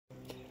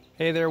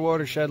Hey there,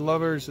 watershed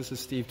lovers. This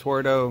is Steve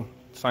Tordo,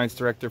 Science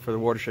Director for the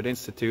Watershed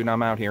Institute, and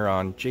I'm out here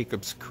on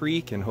Jacobs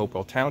Creek in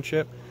Hopewell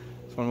Township.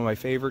 It's one of my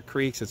favorite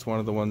creeks. It's one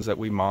of the ones that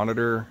we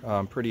monitor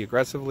pretty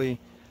aggressively,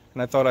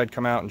 and I thought I'd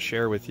come out and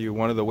share with you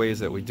one of the ways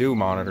that we do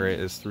monitor it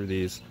is through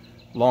these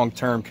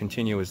long-term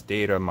continuous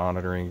data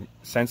monitoring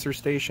sensor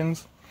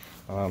stations.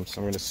 So I'm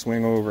going to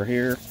swing over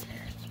here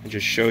and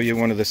just show you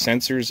one of the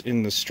sensors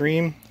in the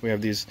stream. We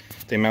have these,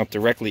 they mount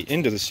directly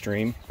into the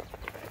stream.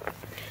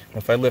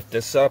 If I lift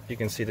this up, you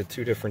can see the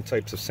two different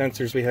types of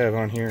sensors we have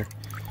on here.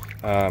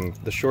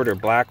 The shorter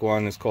black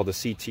one is called a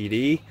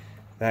CTD.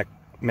 That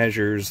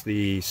measures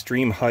the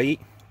stream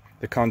height,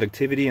 the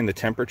conductivity, and the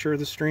temperature of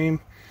the stream.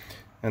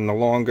 And the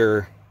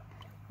longer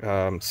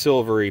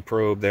silvery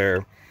probe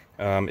there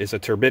is a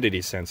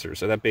turbidity sensor.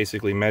 So that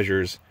basically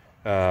measures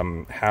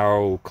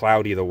how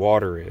cloudy the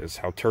water is,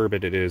 how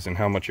turbid it is, and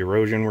how much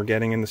erosion we're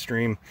getting in the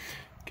stream.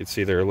 You can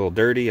see they're a little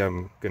dirty.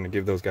 I'm going to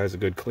give those guys a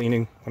good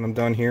cleaning when I'm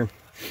done here.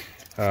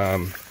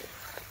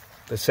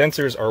 The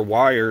sensors are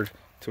wired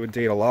to a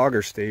data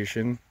logger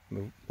station.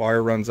 The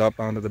wire runs up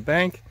onto the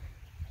bank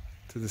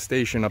to the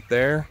station up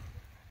there.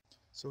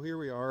 So here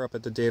we are up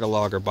at the data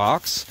logger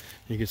box.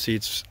 You can see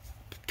it's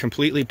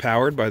completely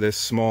powered by this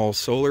small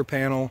solar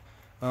panel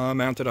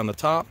mounted on the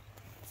top.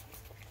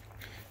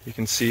 You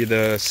can see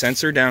the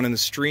sensor down in the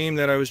stream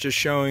that I was just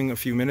showing a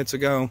few minutes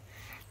ago,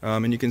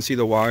 and you can see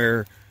the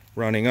wire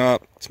running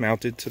up. It's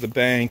mounted to the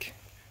bank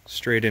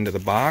straight into the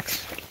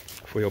box.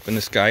 If we open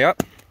this guy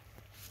up,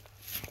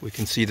 we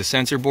can see the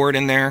sensor board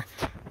in there.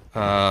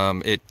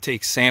 It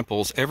takes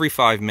samples every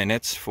 5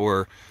 minutes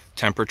for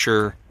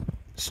temperature,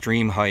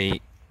 stream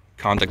height,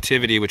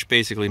 conductivity, which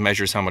basically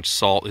measures how much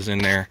salt is in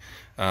there,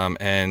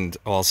 and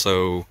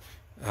also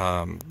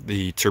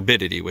the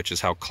turbidity, which is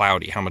how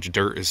cloudy, how much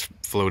dirt is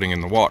floating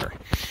in the water.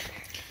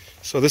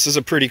 So this is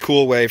a pretty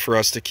cool way for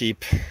us to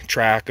keep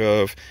track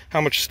of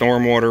how much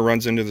stormwater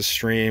runs into the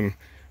stream,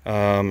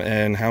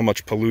 and how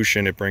much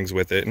pollution it brings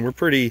with it. And we're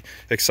pretty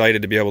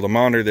excited to be able to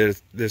monitor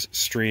this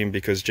stream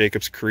because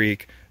Jacobs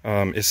Creek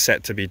is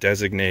set to be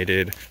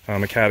designated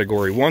a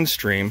Category 1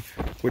 stream,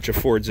 which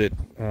affords it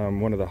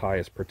one of the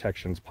highest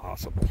protections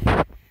possible.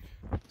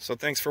 So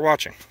thanks for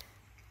watching.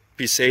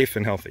 Be safe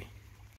and healthy.